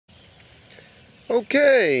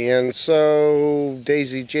Okay, and so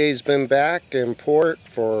Daisy J's been back in port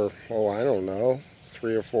for, I don't know,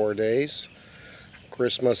 3 or 4 days.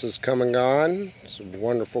 Christmas is coming on. It's a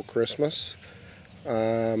wonderful Christmas.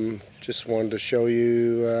 Just wanted to show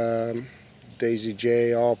you Daisy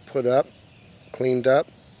J all put up, cleaned up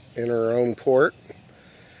in her own port.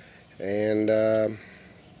 And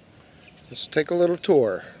let's take a little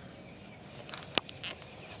tour.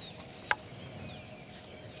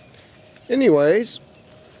 Anyways,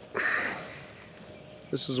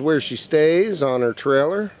 this is where she stays on her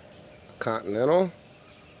trailer, Continental,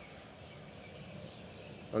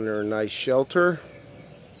 under a nice shelter.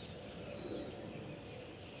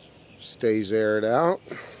 Stays aired out.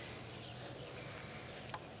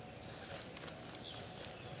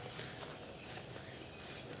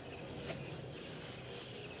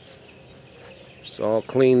 It's all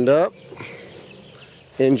cleaned up.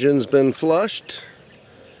 Engine's been flushed.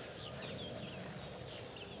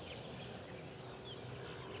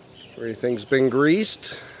 Everything's been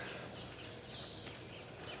greased.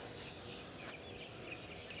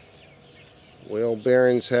 Wheel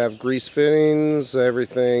bearings have grease fittings.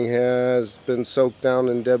 Everything has been soaked down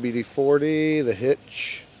in WD-40. The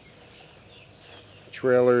hitch.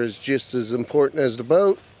 Trailer is just as important as the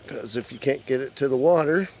boat, because if you can't get it to the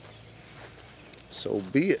water, so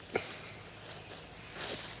be it.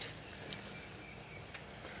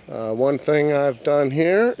 One thing I've done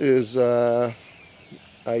here is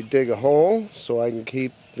I dig a hole so I can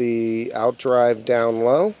keep the outdrive down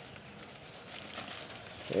low,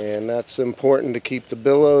 and that's important to keep the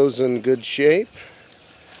billows in good shape.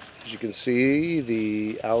 As you can see,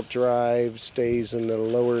 the outdrive stays in the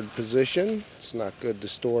lowered position. It's not good to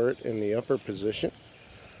store it in the upper position.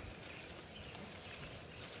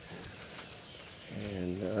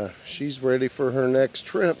 And she's ready for her next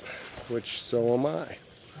trip, which so am I.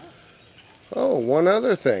 Oh, one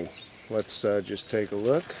other thing. Let's just take a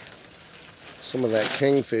look. Some of that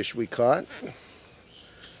kingfish we caught.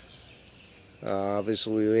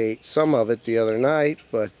 Obviously we ate some of it the other night,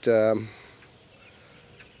 but it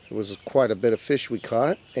was quite a bit of fish we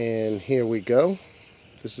caught. And here we go.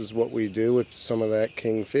 This is what we do with some of that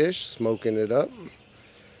kingfish, smoking it up.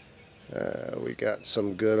 We got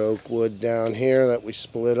some good oak wood down here that we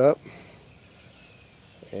split up.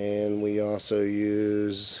 And we also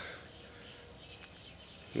use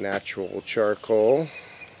natural charcoal.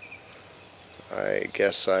 I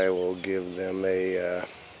guess I will give them a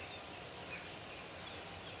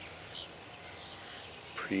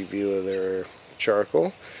preview of their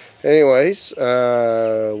charcoal. Anyways,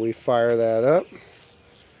 we fire that up,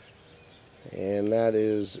 and that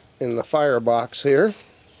is in the firebox here.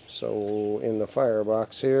 So in the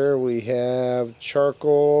firebox here we have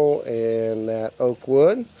charcoal and that oak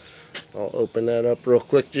wood. I'll open that up real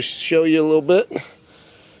quick just to show you a little bit.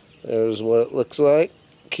 There's what it looks like,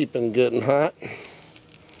 keeping good and hot.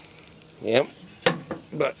 Yep,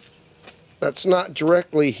 but that's not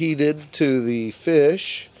directly heated to the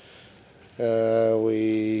fish.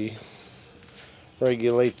 We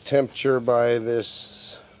regulate the temperature by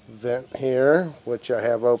this vent here, which I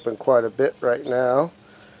have open quite a bit right now.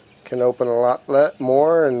 Can open a lot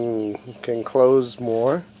more and can close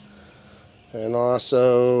more. And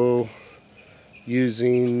also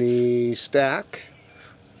using the stack,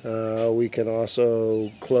 we can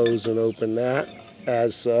also close and open that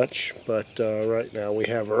as such, but right now we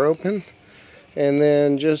have her open. And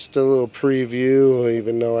then just a little preview,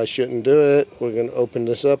 even though I shouldn't do it, we're going to open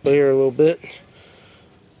this up here a little bit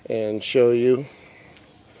and show you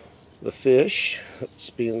the fish that's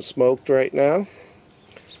being smoked right now.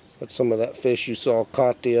 That's some of that fish you saw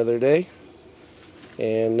caught the other day,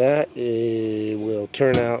 and that will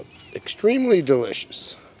turn out extremely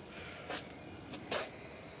delicious.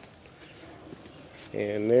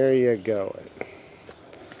 And there you go.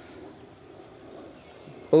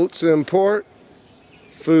 Boat's in port.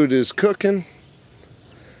 Food is cooking.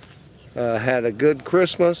 Had a good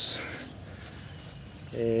Christmas.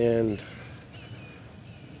 And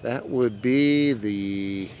that would be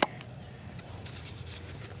the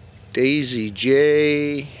Daisy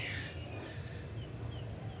J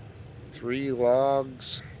 3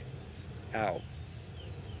 logs out.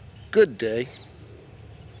 Good day.